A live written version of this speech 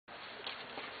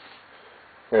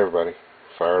Hey everybody,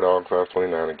 Firedog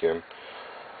 529 again.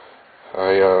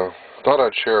 I thought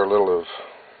I'd share a little of,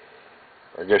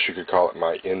 I guess you could call it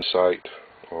my insight,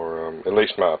 or at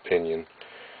least my opinion,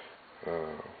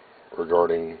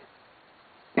 regarding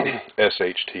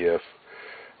SHTF.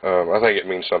 I think it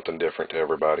means something different to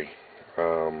everybody.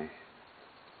 You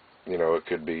know, it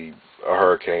could be a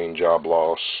hurricane, job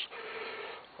loss,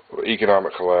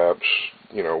 economic collapse,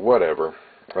 you know, whatever.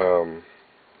 I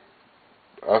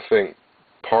think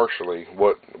partially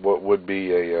what would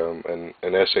be an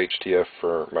SHTF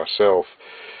for myself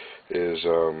is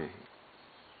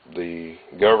the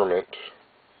government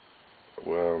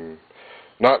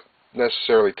not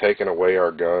necessarily taking away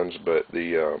our guns, but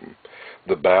the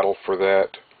battle for that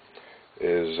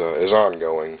is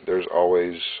ongoing. There's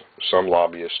always some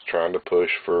lobbyists trying to push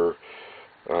for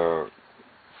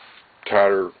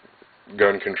tighter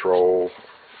gun control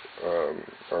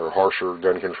or harsher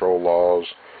gun control laws.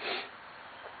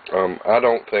 I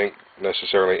don't think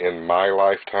necessarily in my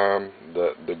lifetime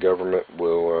that the government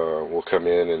will come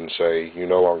in and say you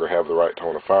no longer have the right to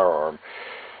own a firearm.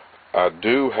 I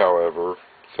do, however,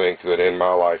 think that in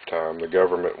my lifetime the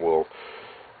government will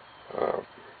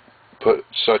put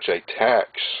such a tax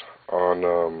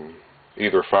on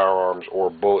either firearms or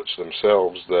bullets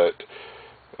themselves that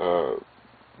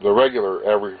the regular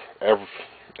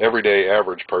everyday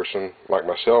average person like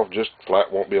myself just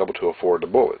flat won't be able to afford the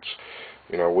bullets.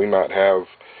 You know, we might have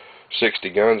 60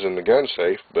 guns in the gun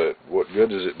safe, but what good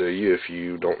does it do you if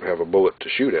you don't have a bullet to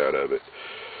shoot out of it?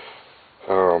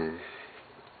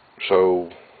 So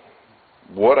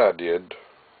what I did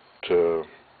to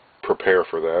prepare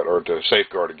for that, or to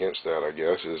safeguard against that, I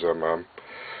guess, is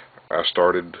I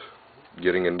started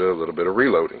getting into a little bit of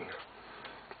reloading.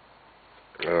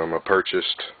 I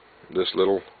purchased this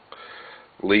little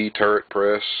Lee turret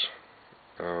press.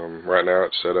 Right now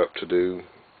it's set up to do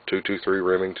 223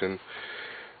 Remington.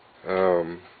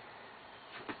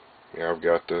 Yeah, I've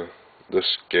got the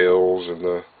scales and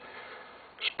the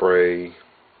spray,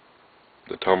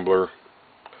 the tumbler.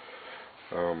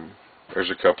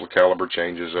 There's a couple of caliber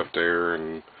changes up there,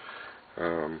 and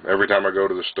every time I go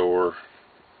to the store,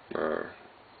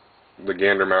 the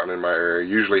Gander Mountain in my area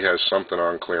usually has something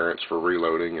on clearance for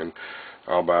reloading, and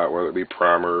I'll buy it, whether it be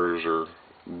primers or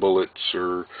bullets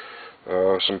or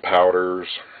some powders.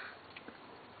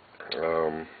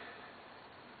 You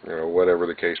know, whatever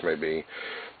the case may be.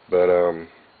 But I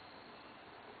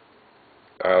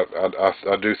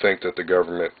do think that the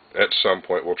government at some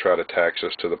point will try to tax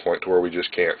us to the point to where we just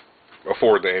can't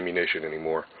afford the ammunition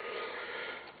anymore.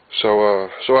 So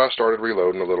I started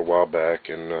reloading a little while back,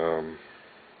 and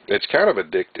it's kind of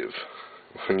addictive.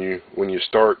 When you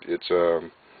start, it's I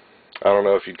don't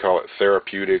know if you'd call it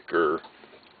therapeutic or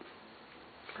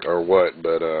what,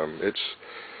 but it's,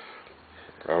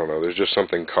 I don't know, there's just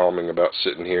something calming about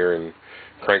sitting here and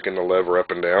cranking the lever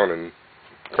up and down and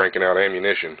cranking out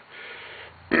ammunition.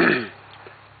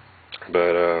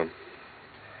 But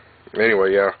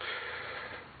anyway, yeah,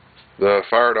 the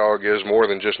Firedog is more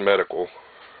than just medical.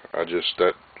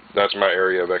 That's my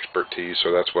area of expertise,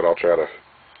 so that's what I'll try to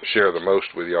share the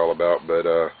most with y'all about. But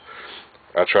I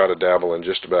try to dabble in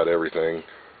just about everything.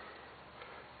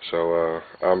 So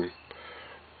I'm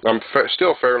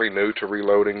still fairly new to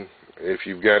reloading. If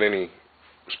you've got any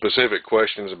specific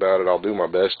questions about it, I'll do my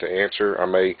best to answer. I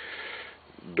may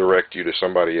direct you to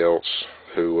somebody else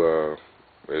who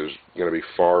is going to be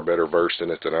far better versed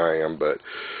in it than I am. But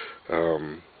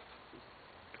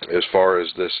as far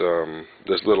as this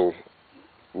little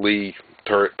Lee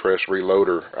turret press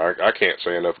reloader, I can't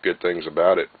say enough good things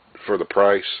about it. For the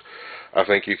price, I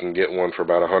think you can get one for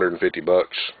about $150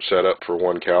 set up for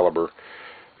one caliber,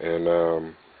 and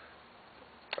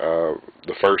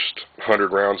the first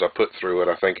 100 rounds I put through it,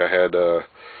 I think I had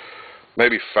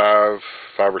maybe five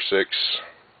or six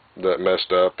that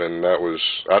messed up, and I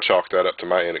chalked that up to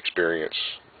my inexperience.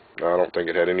 I don't think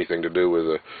it had anything to do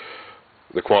with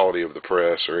the quality of the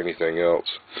press or anything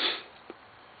else.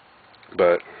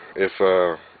 But if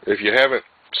you haven't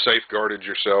safeguarded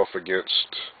yourself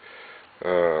against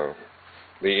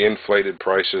the inflated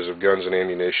prices of guns and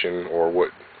ammunition, or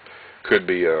what could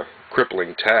be a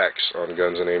crippling tax on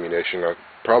guns and ammunition,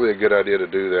 probably a good idea to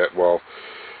do that while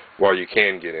you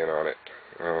can get in on it.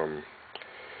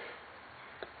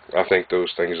 I think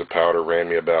those things of powder ran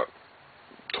me about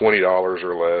 $20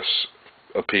 or less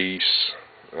a piece.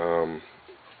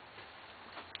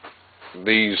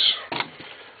 These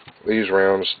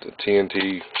rounds, the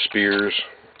TNT Spears,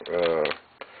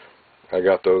 I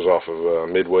got those off of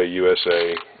Midway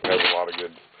USA. Has a lot of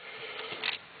good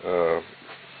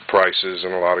prices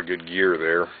and a lot of good gear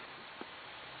there.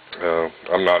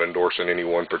 I'm not endorsing any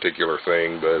one particular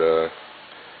thing, but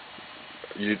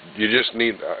you just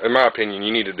need, in my opinion,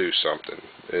 you need to do something.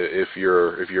 If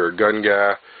you're a gun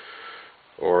guy,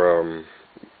 or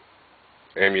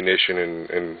ammunition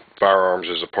and firearms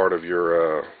is a part of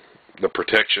your the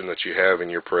protection that you have in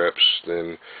your preps,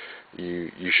 then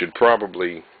you should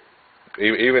probably,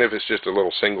 even if it's just a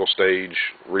little single stage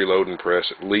reload and press,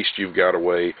 at least you've got a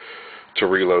way to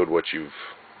reload what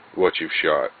you've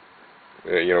shot.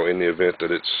 You know, in the event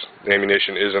that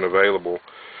ammunition isn't available,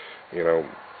 you know,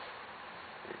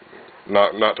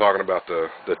 not talking about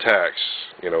the tax.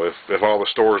 You know, if all the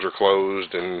stores are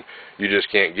closed and you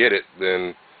just can't get it,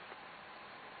 then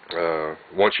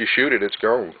once you shoot it, it's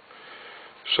gone.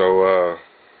 So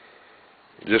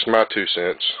just my 2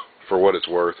 cents for what it's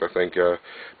worth. I think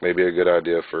maybe a good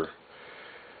idea for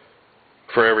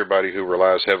everybody who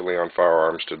relies heavily on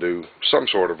firearms to do some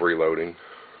sort of reloading.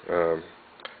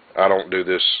 I don't do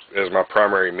this as my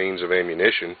primary means of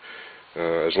ammunition.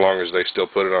 As long as they still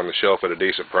put it on the shelf at a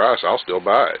decent price, I'll still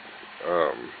buy it.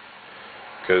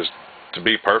 Because to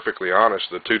be perfectly honest,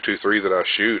 the .223 that I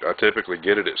shoot, I typically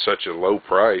get it at such a low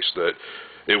price that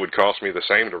it would cost me the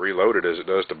same to reload it as it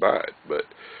does to buy it. But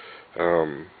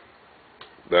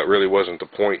that really wasn't the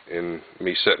point in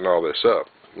me setting all this up.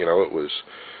 You know, it was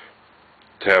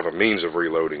to have a means of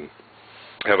reloading,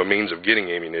 have a means of getting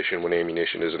ammunition when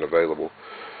ammunition isn't available.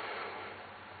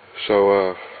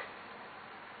 So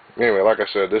anyway, like I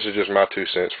said, this is just my 2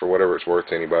 cents for whatever it's worth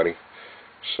to anybody.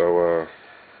 So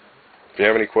if you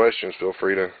have any questions, feel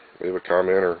free to leave a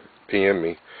comment or PM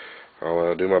me.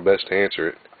 I'll do my best to answer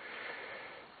it.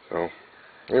 So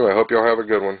anyway, I hope y'all have a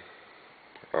good one.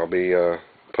 I'll be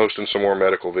posting some more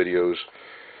medical videos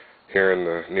here in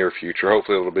the near future.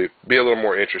 Hopefully it'll be a little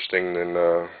more interesting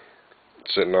than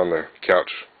sitting on the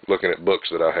couch looking at books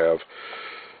that I have.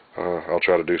 I'll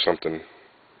try to do something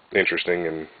interesting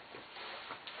and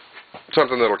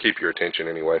something that'll keep your attention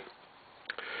anyway.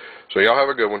 So y'all have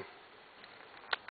a good one.